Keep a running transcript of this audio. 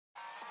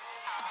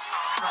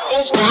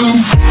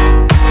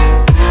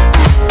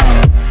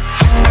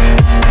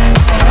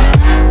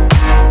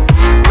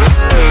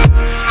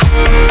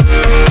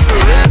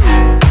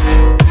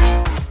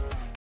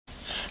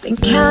Been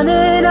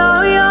counting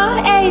all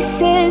your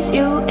aces,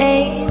 you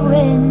ain't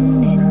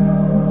winning.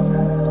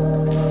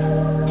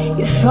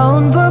 Your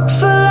phone book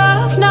full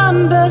of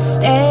numbers,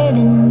 dead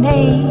and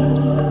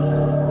names.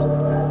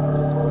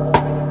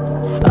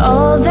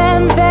 All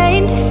them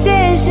vain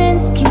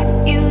decisions keep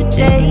you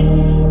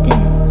jaded.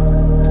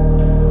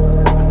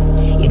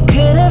 You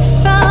could have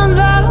found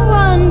the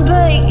one,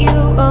 but you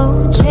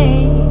won't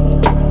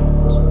change.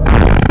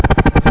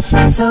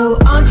 So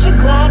aren't you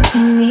glad to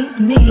meet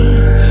me?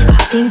 I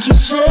think you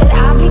should,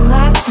 I'll be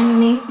glad to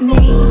meet me.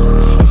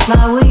 If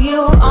I were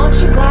you, aren't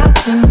you glad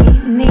to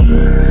meet me?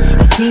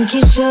 I think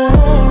you should.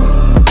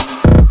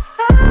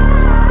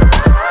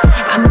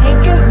 I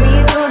make a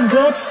real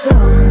good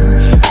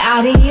song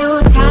out of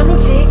you, time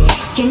and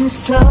ticking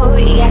slow.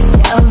 Yes,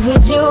 you're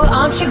overdue,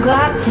 aren't you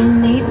glad to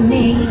meet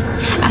me?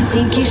 I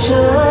think you should.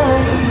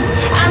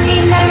 I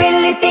mean, I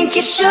really think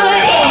you should,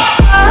 yeah.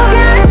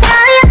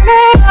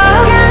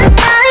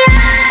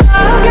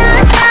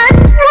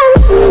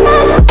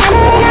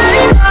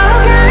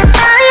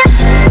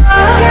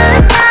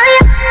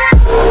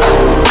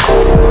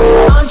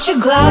 Aren't you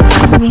glad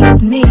to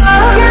meet me?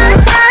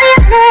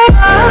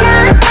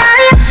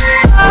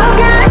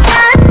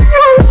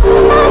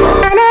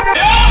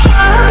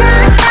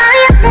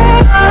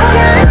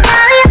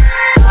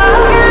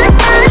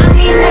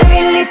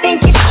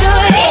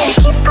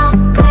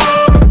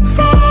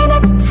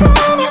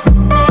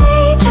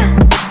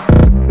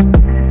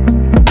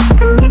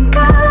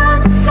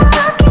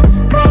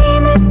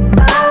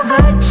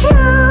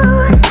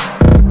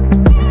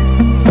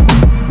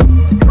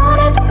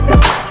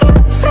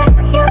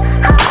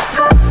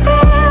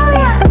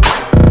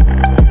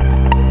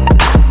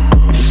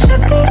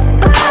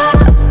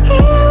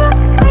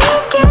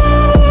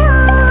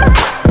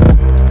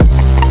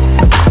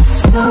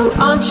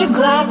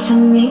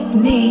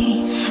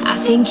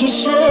 You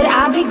should,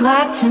 I'll be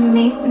glad to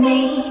meet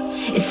me.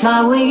 If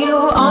I were you,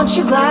 aren't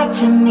you glad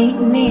to meet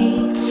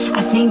me?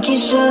 I think you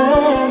should.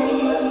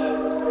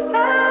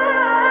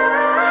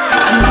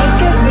 I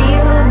make a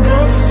real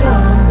good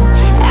song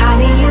out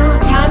of you,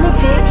 time and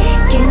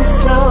ticking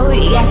slow.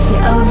 Yes,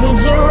 you're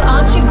overdue,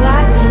 aren't you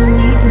glad to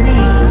meet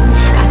me?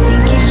 I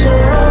think you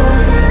should.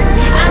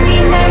 I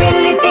mean, I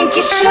really think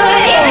you should,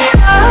 yeah.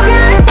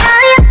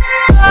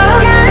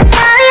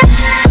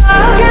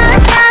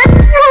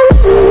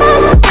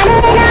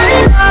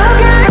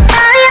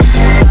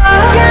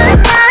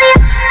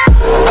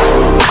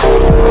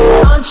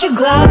 Aren't you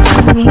glad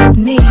to meet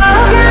me? I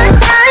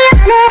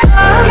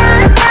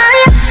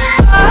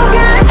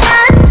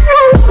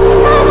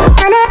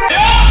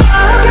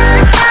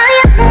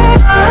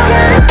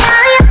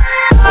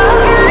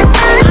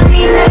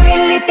mean, I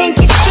really think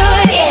you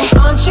should,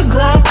 yeah. Aren't you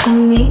glad to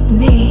meet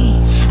me?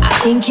 I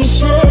think you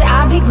should,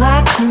 I'll be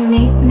glad to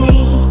meet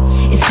me.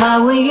 If I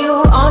were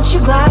you, aren't you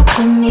glad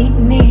to meet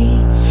me?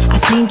 I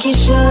think you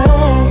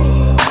should.